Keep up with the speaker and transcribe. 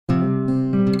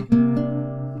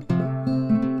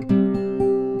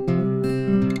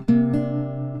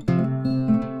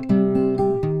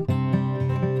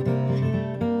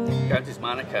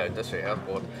Manukau District Health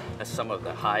Board has some of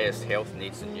the highest health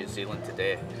needs in New Zealand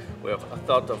today. We have a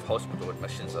third of hospital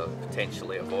admissions are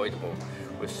potentially avoidable,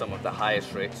 with some of the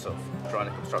highest rates of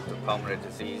chronic obstructive pulmonary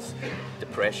disease,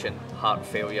 depression, heart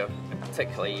failure, and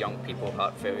particularly young people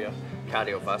heart failure,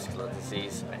 cardiovascular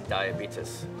disease and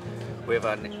diabetes. We have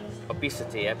an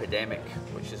obesity epidemic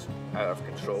which is out of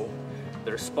control.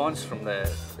 The response from the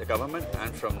government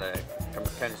and from the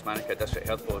Counties Manukau District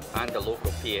Health Board and the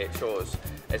local PHOs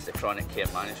is the Chronic Care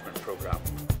Management Programme.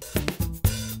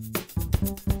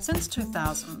 Since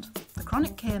 2000, the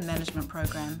Chronic Care Management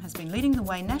Programme has been leading the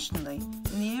way nationally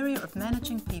in the area of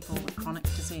managing people with chronic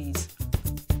disease.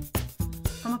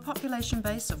 From a population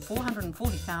base of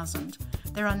 440,000,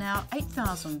 there are now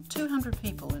 8,200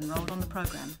 people enrolled on the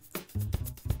programme.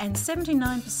 And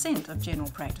 79% of general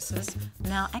practices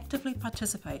now actively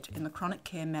participate in the Chronic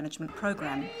Care Management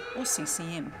Programme, or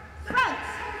CCM.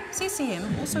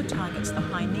 CCM also targets the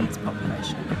high needs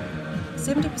population.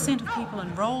 70% of people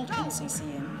enrolled in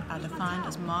CCM are defined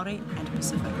as Māori and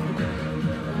Pacific.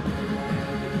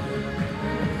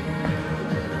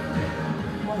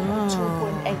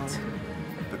 2.8.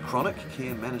 The Chronic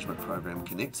Care Management Program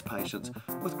connects patients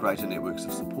with greater networks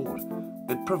of support.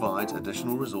 It provides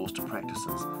additional resource to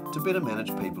practices to better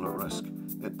manage people at risk.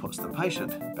 It puts the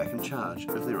patient back in charge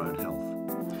of their own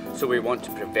health. So we want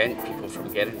to prevent people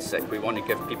from getting sick. We want to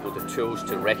give people the tools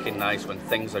to recognise when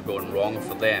things are going wrong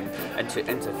for them and to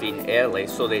intervene early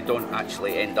so they don't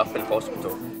actually end up in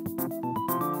hospital.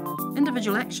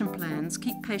 Individual action plans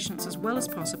keep patients as well as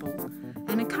possible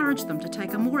and encourage them to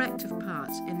take a more active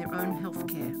part in their own health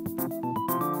care.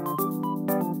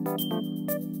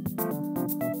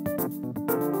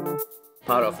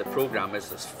 Part of the programme is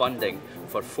this funding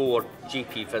for 4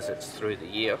 GP visits through the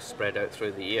year, spread out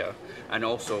through the year, and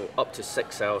also up to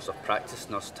 6 hours of practice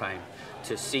nurse time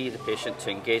to see the patient, to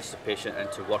engage the patient and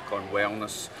to work on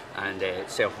wellness and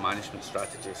self-management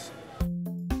strategies.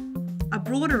 A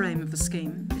broader aim of the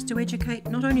scheme is to educate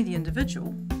not only the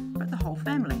individual, but the whole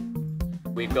family.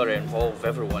 We've got to involve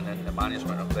everyone in the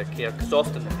management of their care, because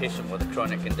often the patient with a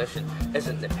chronic condition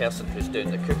isn't the person who's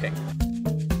doing the cooking.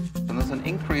 And there's an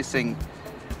increasing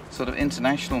sort of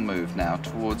international move now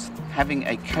towards having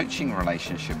a coaching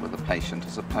relationship with the patient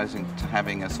as opposed to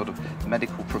having a sort of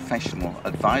medical professional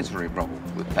advisory role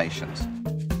with patients.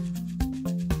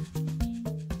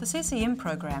 The CCM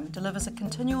program delivers a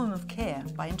continuum of care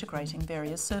by integrating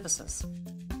various services.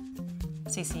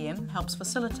 CCM helps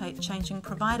facilitate changing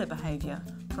provider behaviour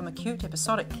from acute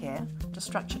episodic care to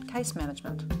structured case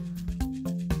management.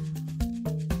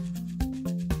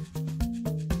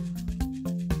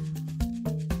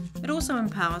 It also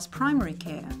empowers primary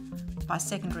care by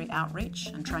secondary outreach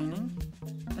and training,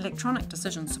 electronic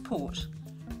decision support,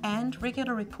 and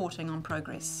regular reporting on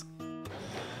progress.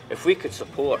 If we could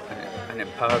support and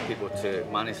empower people to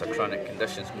manage their chronic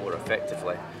conditions more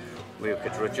effectively, we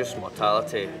could reduce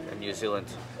mortality in New Zealand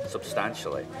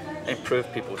substantially,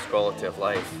 improve people's quality of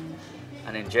life,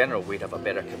 and in general we'd have a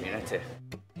better community.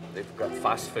 They've got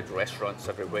fast food restaurants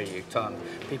everywhere you turn.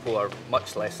 People are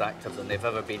much less active than they've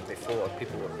ever been before.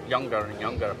 People are younger and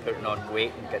younger, are putting on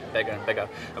weight and getting bigger and bigger.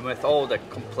 And with all the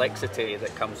complexity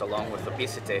that comes along with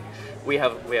obesity, we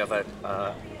have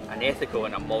an ethical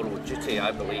and a moral duty,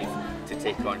 I believe, to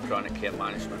take on chronic care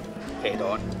management head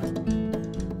on.